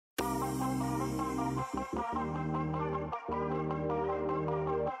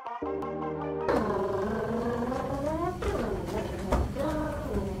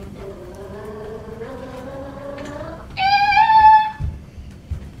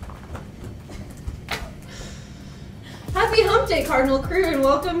Hump Day Cardinal crew, and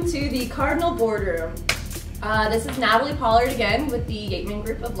welcome to the Cardinal Boardroom. This is Natalie Pollard again with the Yeatman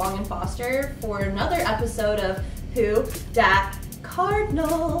Group of Long and Foster for another episode of WHO DAT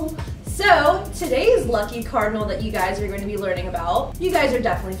Cardinal. So today's lucky cardinal that you guys are going to be learning about, you guys are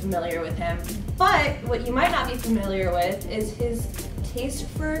definitely familiar with him, but what you might not be familiar with is his taste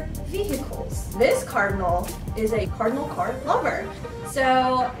for vehicles. This cardinal is a cardinal card lover.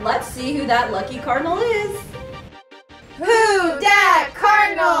 So let's see who that lucky cardinal is. WHO DAT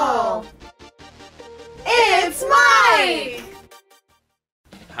Cardinal! It's Mike!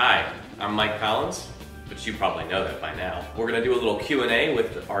 Hi, I'm Mike Collins, but you probably know that by now. We're gonna do a little Q&A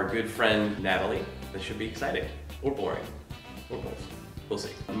with our good friend Natalie. This should be exciting, or boring, or both. We'll see.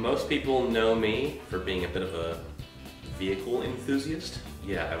 Most people know me for being a bit of a vehicle enthusiast.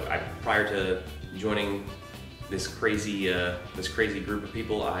 Yeah, prior to joining this crazy group of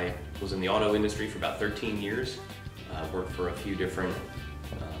people, I was in the auto industry for about 13 years. Worked for a few different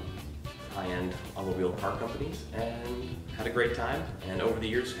high-end automobile car companies and had a great time. And over the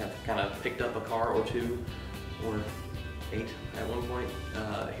years have kind of picked up a car or two, or 8 at one point,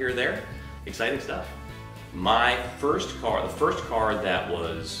 here or there. Exciting stuff. My first car, the first car that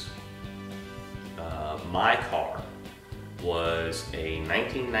was my car, was a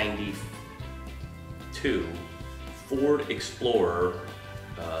 1992 Ford Explorer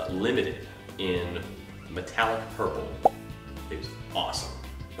Limited in metallic purple. It was awesome.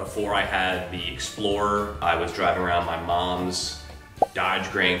 Before I had the Explorer, I was driving around my mom's Dodge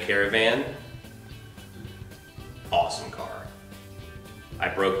Grand Caravan. Awesome car. I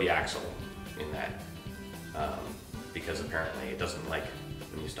broke the axle in that because apparently it doesn't like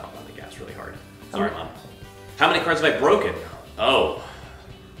when you stomp on the gas really hard. Sorry, Mom. How many cars have I broken? Oh.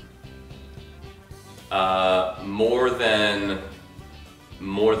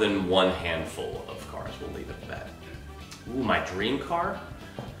 More than one handful of cars, we'll leave it at that. Ooh, my dream car?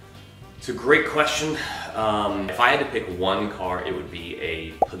 It's a great question. If I had to pick one car, it would be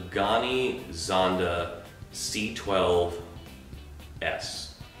a Pagani Zonda C12S.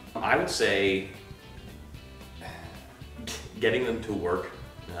 I would say getting them to work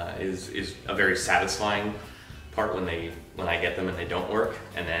is a very satisfying part when I get them and they don't work,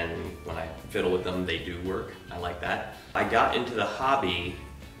 and then when I fiddle with them, they do work. I like that. I got into the hobby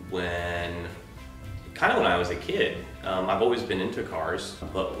when I was a kid. I've always been into cars,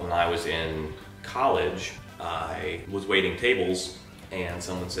 but when I was in college, I was waiting tables and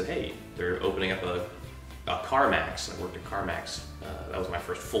someone said, hey, they're opening up a CarMax. I worked at CarMax. That was my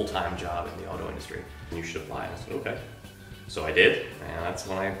first full-time job in the auto industry. And you should apply. And I said, okay. So I did, and that's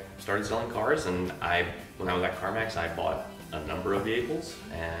when I started selling cars. And when I was at CarMax, I bought a number of vehicles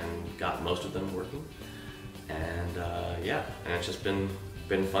and got most of them working. And yeah, and it's just been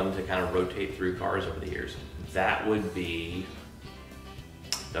fun to kind of rotate through cars over the years. That would be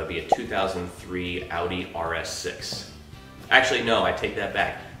a 2003 Audi RS6. Actually, no, I take that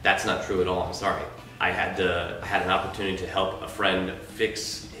back. That's not true at all. I'm sorry. I had an opportunity to help a friend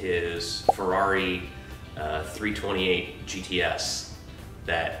fix his Ferrari 328 GTS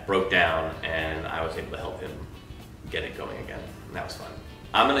that broke down, and I was able to help him get it going again, and that was fun.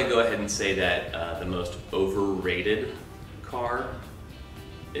 I'm gonna go ahead and say that the most overrated car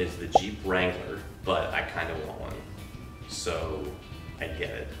is the Jeep Wrangler, but I kind of want one, so I get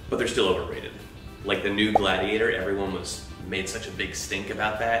it. But they're still overrated. Like the new Gladiator, everyone made such a big stink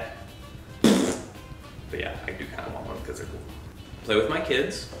about that. But yeah, I do kind of want one because they're cool. Play with my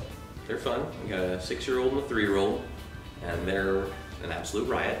kids. They're fun. We got a 6-year-old and a 3-year-old, and they're an absolute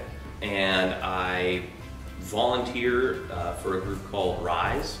riot. And I volunteer for a group called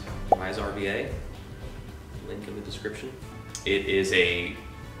Rise RVA. Link in the description. It is a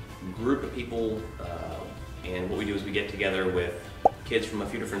group of people, and what we do is we get together with kids from a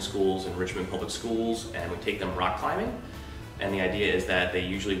few different schools in Richmond Public Schools, and we take them rock climbing. And the idea is that they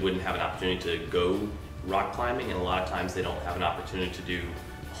usually wouldn't have an opportunity to go rock climbing, and a lot of times they don't have an opportunity to do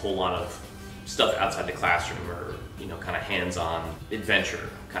a whole lot of stuff outside the classroom, or kind of hands-on adventure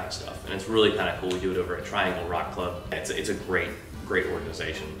kind of stuff. And it's really kind of cool. We do it over at Triangle Rock Club. It's a great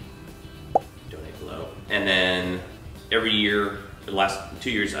organization. Donate below. And then every year, the last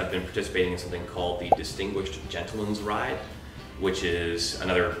 2 years, I've been participating in something called the Distinguished Gentleman's Ride, which is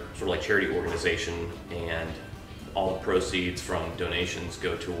another sort of like charity organization, and all the proceeds from donations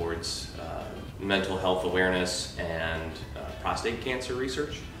go towards mental health awareness and prostate cancer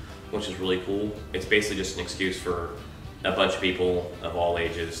research, which is really cool. It's basically just an excuse for a bunch of people of all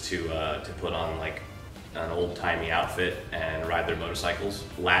ages to put on like an old-timey outfit and ride their motorcycles.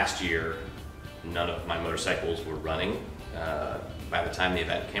 Last year, none of my motorcycles were running by the time the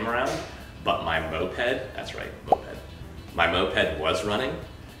event came around, but my moped, that's right, moped, My moped was running,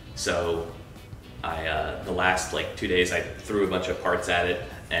 so the last like 2 days I threw a bunch of parts at it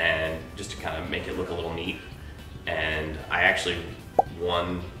and just to kind of make it look a little neat. And I actually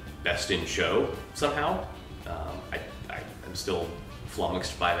won Best in Show somehow. I'm still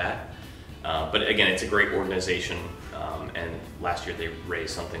flummoxed by that. But again, it's a great organization, and last year they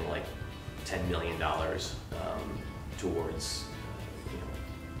raised something like $10 million towards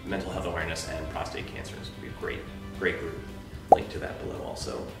mental health awareness and prostate cancer. It's going to be a great group. Link to that below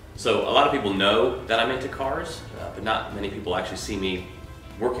also. So a lot of people know that I'm into cars, but not many people actually see me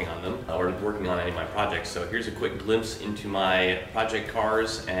working on them or working on any of my projects. So here's a quick glimpse into my project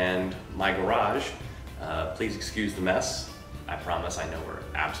cars and my garage. Please excuse the mess. I promise I know where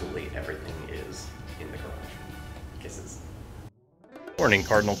absolutely everything is in the garage. Kisses. Morning,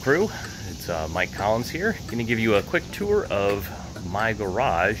 Cardinal crew. It's Mike Collins here. Going to give you a quick tour of my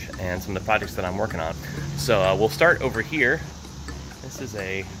garage and some of the projects that I'm working on. So we'll start over here. This is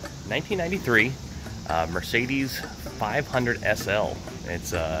a 1993 Mercedes 500 SL. It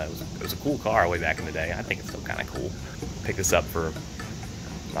was a cool car way back in the day. I think it's still kind of cool. Picked this up for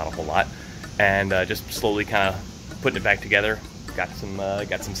not a whole lot, and just slowly kind of putting it back together. Got some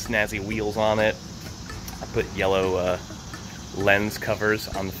snazzy wheels on it. I put yellow lens covers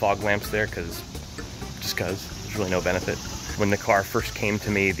on the fog lamps there because there's really no benefit. When the car first came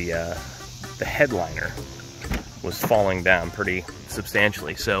to me, the headliner was falling down pretty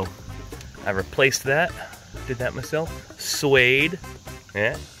substantially, so I replaced that. Did that myself. Suede,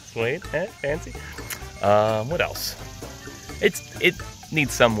 yeah, suede, fancy. What else? It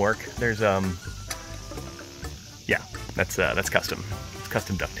needs some work. There's yeah, that's custom. It's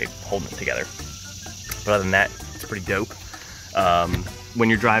custom duct tape holding it together. But other than that, it's pretty dope. When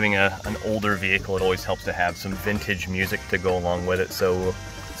you're driving an older vehicle, it always helps to have some vintage music to go along with it. So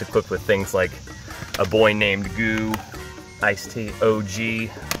it's equipped with things like A Boy Named Goo, Ice-T, OG,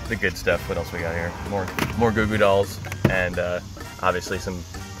 the good stuff. What else we got here? More Goo Goo Dolls, and obviously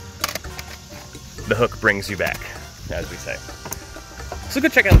the hook brings you back, as we say. So go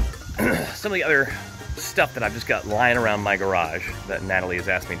check out some of the other stuff that I've just got lying around my garage that Natalie has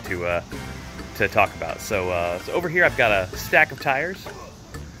asked me to talk about. So over here I've got a stack of tires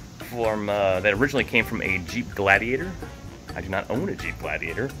from that originally came from a Jeep Gladiator. I do not own a Jeep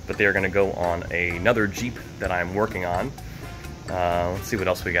Gladiator, but they're going to go on another Jeep that I'm working on. Let's see what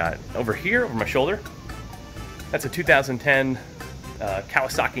else we got. Over here, over my shoulder, that's a 2010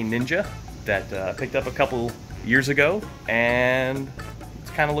 Kawasaki Ninja that I picked up a couple years ago, and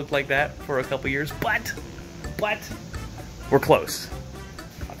it's kind of looked like that for a couple years, but we're close.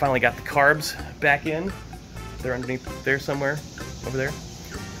 I finally got the carbs back in. They're underneath there somewhere, over there.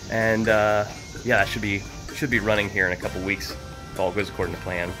 And yeah, that should be running here in a couple weeks if all goes according to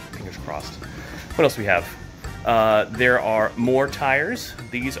plan. Fingers crossed. What else do we have? There are more tires.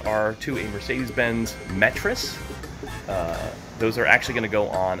 These are to a Mercedes-Benz Metris. Those are actually going to go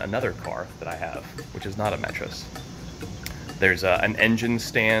on another car that I have, which is not a Metris. There's an engine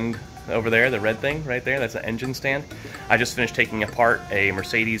stand over there, the red thing right there. That's an engine stand. I just finished taking apart a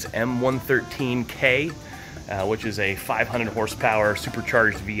Mercedes M113K, which is a 500 horsepower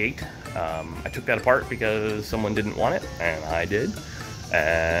supercharged V8. I took that apart because someone didn't want it, and I did.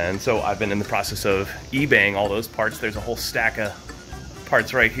 And so I've been in the process of eBaying all those parts. There's a whole stack of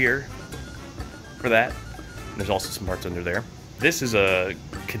parts right here for that. And there's also some parts under there. This is a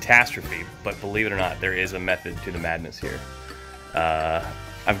catastrophe, but believe it or not, there is a method to the madness here.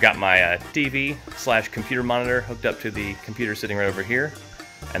 I've got my TV/computer monitor hooked up to the computer sitting right over here.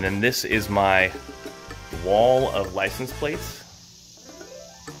 And then this is my wall of license plates.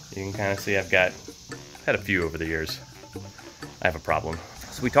 You can kind of see I've had a few over the years. I have a problem.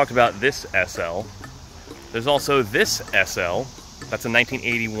 So we talked about this SL. There's also this SL. That's a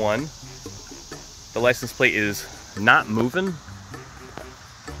 1981. The license plate is not moving,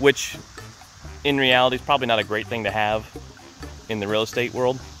 which in reality is probably not a great thing to have in the real estate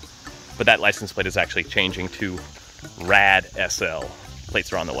world. But that license plate is actually changing to Rad SL.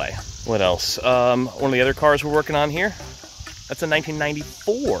 Plates are on the way. What else? One of the other cars we're working on here. That's a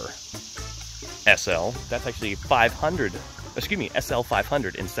 1994 SL. That's actually 500. Excuse me, SL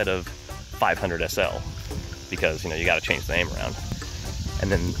 500 instead of 500 SL, because you got to change the name around. And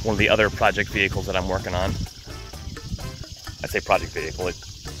then one of the other project vehicles that I'm working on. I say project vehicle, it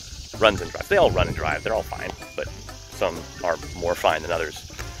runs and drives. They all run and drive. They're all fine, but some are more fine than others.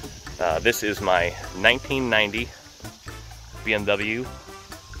 This is my 1990 BMW.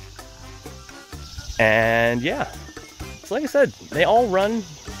 And yeah, so like I said, they all run,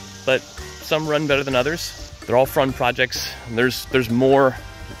 but some run better than others. They're all fun projects. There's more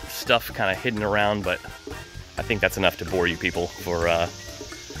stuff kind of hidden around, but I think that's enough to bore you people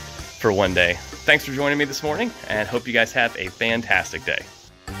for one day. Thanks for joining me this morning, and hope you guys have a fantastic day.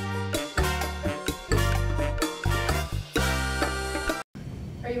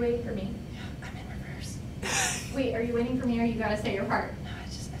 Are you waiting for me? Yeah, I'm in reverse. Wait, are you waiting for me or you gotta say your part? No,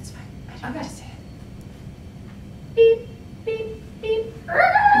 it's fine. I don't have to say it. Beep, beep, beep.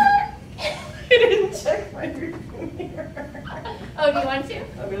 I didn't check my rearview mirror. Oh, do you want to?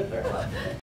 I'm gonna throw up.